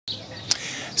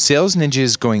Sales Ninja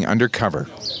is going undercover.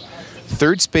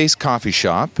 Third Space Coffee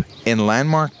Shop in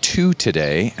Landmark 2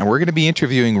 today, and we're going to be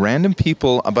interviewing random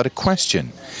people about a question.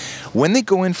 When they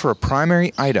go in for a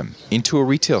primary item into a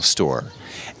retail store,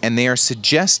 and they are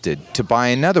suggested to buy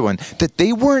another one that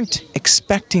they weren't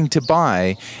expecting to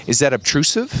buy, is that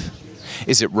obtrusive?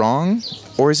 Is it wrong?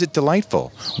 Or is it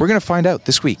delightful? We're going to find out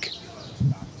this week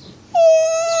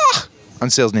on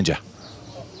Sales Ninja.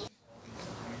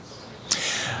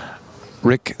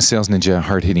 Rick, Sales Ninja,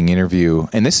 hard-hitting interview.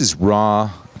 And this is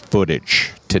raw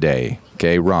footage today,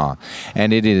 okay, raw.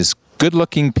 And it is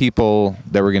good-looking people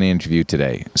that we're going to interview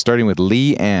today, starting with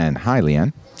Leanne. Hi,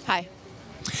 Leanne. Hi.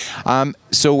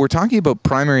 So we're talking about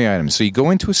primary items. So you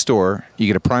go into a store, you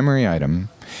get a primary item,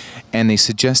 and they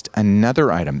suggest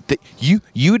another item that you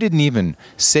didn't even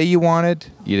say you wanted,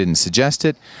 you didn't suggest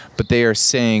it, but they are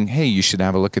saying, hey, you should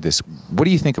have a look at this. What do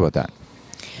you think about that?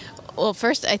 Well,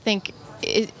 first, I think,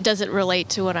 does it relate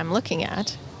to what I'm looking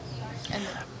at?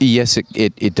 Yes,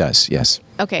 it does, yes.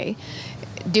 Okay.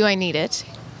 Do I need it?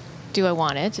 Do I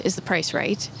want it? Is the price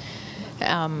right?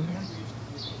 I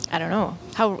don't know.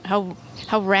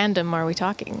 How random are we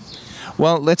talking?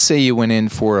 Well, let's say you went in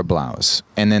for a blouse,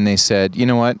 and then they said, you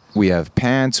know what, we have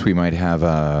pants, we might have,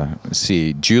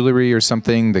 jewelry or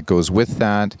something that goes with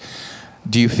that.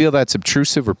 Do you feel that's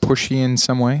obtrusive or pushy in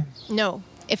some way? No.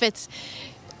 If it's,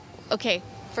 okay,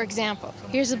 for example,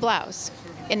 here's a blouse,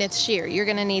 and it's sheer. You're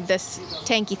going to need this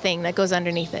tanky thing that goes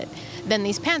underneath it. Then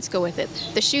these pants go with it.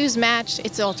 The shoes match,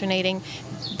 it's alternating.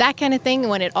 That kind of thing,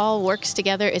 when it all works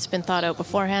together, it's been thought out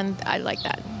beforehand. I like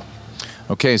that.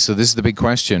 Okay, so this is the big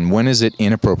question. When is it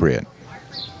inappropriate?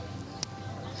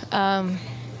 I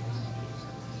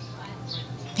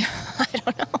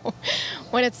don't know.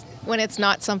 When it's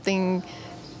not something,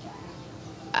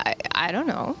 I don't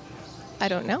know. I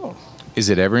don't know. Is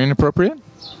it ever inappropriate?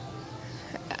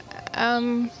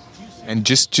 And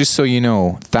just so you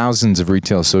know, thousands of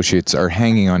retail associates are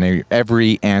hanging on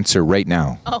every answer right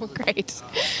now. Oh, great.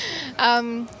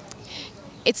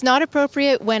 It's not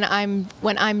appropriate when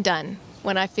I'm done.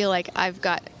 When I feel like I've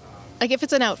got, like if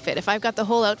it's an outfit, if I've got the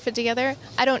whole outfit together,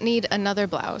 I don't need another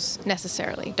blouse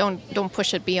necessarily. Don't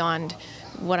push it beyond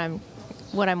what I'm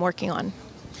working on.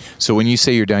 So when you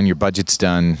say you're done, your budget's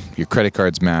done, your credit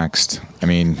card's maxed. I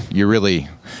mean,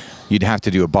 you'd have to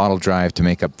do a bottle drive to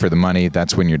make up for the money.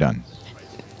 That's when you're done.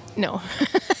 No.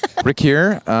 Rick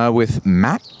here with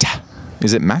Matt.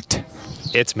 Is it Matt?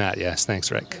 It's Matt, yes.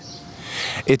 Thanks, Rick.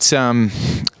 It's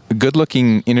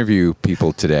good-looking interview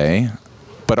people today,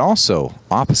 but also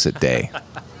opposite day.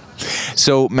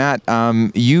 So, Matt,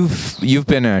 you've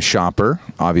been a shopper,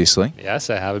 obviously. Yes,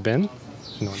 I have been.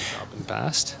 Known to shop in the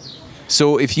past.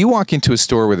 So, if you walk into a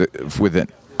store with an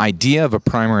idea of a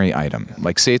primary item,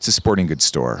 like say it's a sporting goods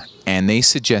store, and they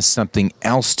suggest something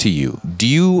else to you, do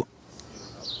you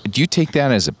take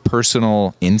that as a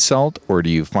personal insult, or do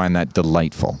you find that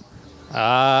delightful?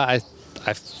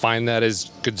 I find that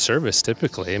as good service,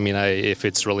 typically. I mean, if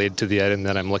it's related to the item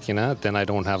that I'm looking at, then I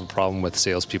don't have a problem with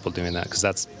salespeople doing that, because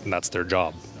that's their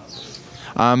job.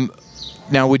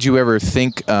 Now, would you ever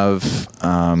think of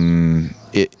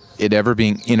it ever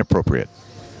being inappropriate?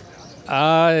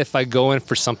 If I go in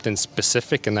for something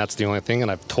specific and that's the only thing,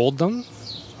 and I've told them,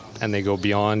 and they go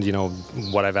beyond,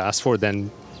 what I've asked for,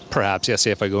 then perhaps, yes.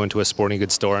 Say if I go into a sporting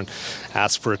goods store and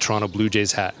ask for a Toronto Blue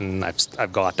Jays hat, and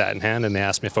I've got that in hand, and they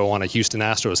ask me if I want a Houston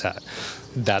Astros hat,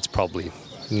 that's probably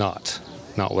not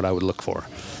what I would look for.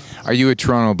 Are you a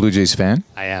Toronto Blue Jays fan?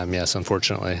 I am, yes,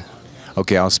 unfortunately.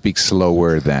 Okay, I'll speak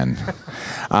slower then.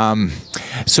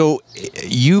 So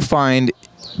you find,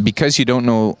 because you don't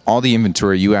know all the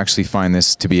inventory, you actually find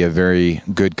this to be a very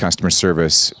good customer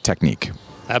service technique.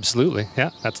 Absolutely,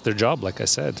 yeah. That's their job, like I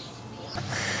said.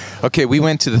 Okay, we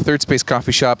went to the Third Space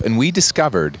Coffee Shop, and we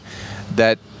discovered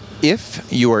that if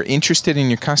you are interested in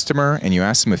your customer and you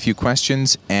ask them a few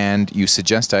questions and you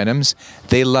suggest items,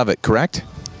 they love it, correct?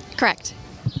 Correct.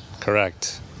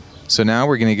 Correct. So now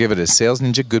we're going to give it a Sales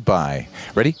Ninja goodbye.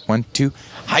 Ready? 1, 2,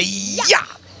 hi-ya!